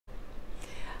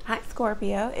Hi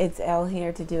Scorpio, it's Elle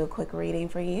here to do a quick reading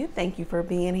for you. Thank you for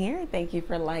being here. Thank you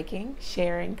for liking,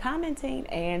 sharing, commenting,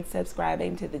 and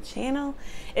subscribing to the channel.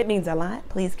 It means a lot.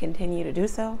 Please continue to do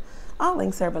so. All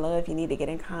links are below if you need to get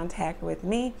in contact with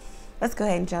me. Let's go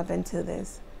ahead and jump into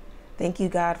this. Thank you,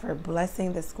 God, for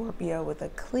blessing the Scorpio with a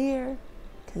clear,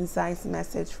 concise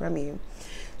message from you.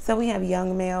 So we have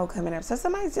young male coming up. So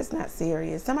somebody's just not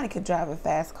serious. Somebody could drive a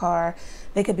fast car.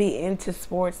 They could be into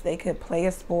sports. They could play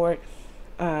a sport.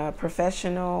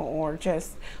 Professional or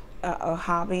just a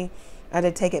hobby.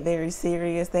 They take it very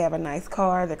serious. They have a nice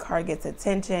car. The car gets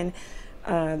attention.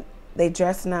 They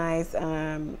dress nice.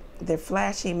 They're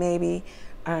flashy maybe.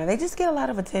 They just get a lot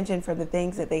of attention for the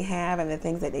things that they have and the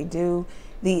things that they do,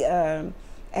 the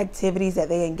activities that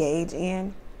they engage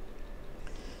in.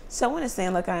 Someone is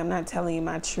saying, look, I am not telling you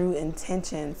my true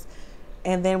intentions.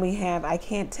 And then we have, I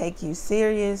can't take you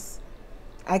serious.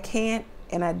 I can't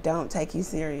and I don't take you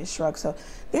serious, shrug. So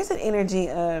there's an energy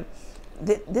of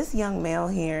this young male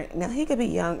here. Now he could be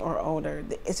young or older.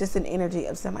 It's just an energy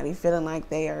of somebody feeling like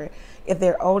they are, if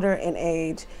they're older in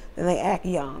age, then they act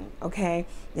young, okay?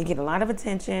 They get a lot of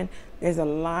attention. There's a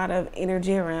lot of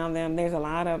energy around them. There's a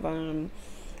lot of,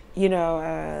 maybe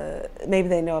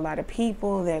they know a lot of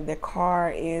people. Their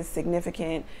car is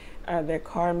significant. Their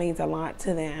car means a lot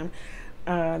to them.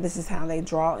 This is how they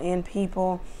draw in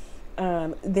people.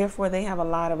 Therefore, they have a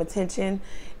lot of attention,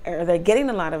 or they're getting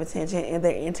a lot of attention, and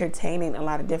they're entertaining a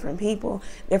lot of different people.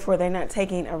 Therefore, they're not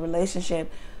taking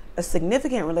a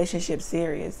significant relationship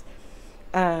serious.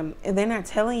 And they're not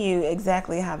telling you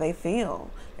exactly how they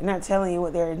feel. They're not telling you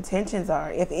what their intentions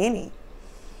are, if any.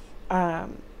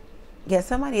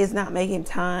 Somebody is not making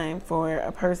time for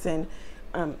a person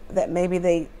that maybe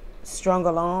they strung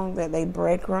along, that they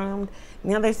breadcrumbed.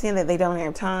 Now they're saying that they don't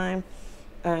have time.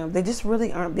 They just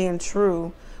really aren't being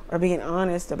true or being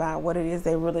honest about what it is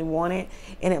they really wanted.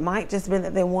 And it might just be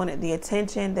that they wanted the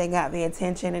attention, they got the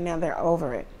attention, and now they're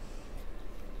over it.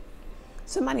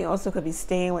 Somebody also could be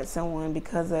staying with someone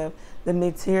because of the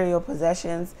material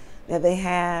possessions that they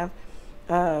have.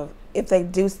 If they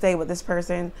do stay with this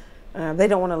person, they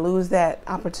don't want to lose that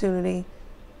opportunity,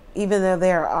 even though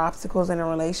there are obstacles in a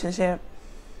relationship.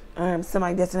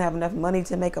 Somebody doesn't have enough money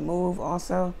to make a move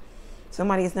also.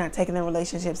 Somebody is not taking their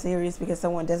relationship serious because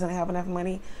someone doesn't have enough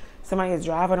money. Somebody is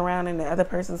driving around in the other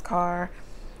person's car,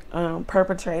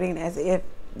 perpetrating as if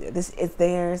this is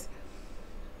theirs.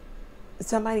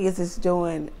 Somebody is just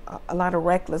doing a lot of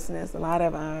recklessness, a lot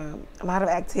of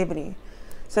activity.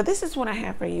 So this is what I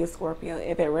have for you, Scorpio.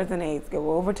 If it resonates,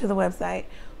 go over to the website,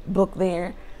 book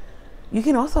there. You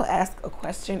can also ask a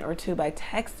question or two by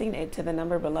texting it to the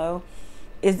number below.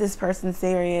 Is this person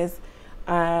serious?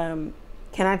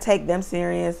 Can I take them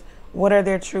serious? What are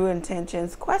their true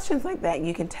intentions? Questions like that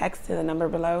you can text to the number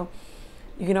below.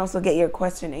 You can also get your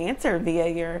question answered via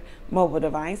your mobile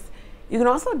device. You can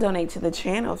also donate to the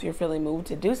channel if you're feeling moved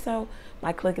to do so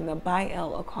by clicking the Buy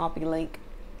Elle a Coffee link.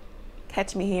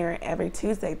 Catch me here every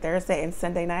Tuesday, Thursday, and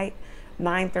Sunday night,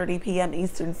 9:30 p.m.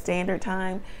 Eastern Standard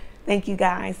Time. Thank you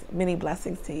guys. Many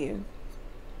blessings to you.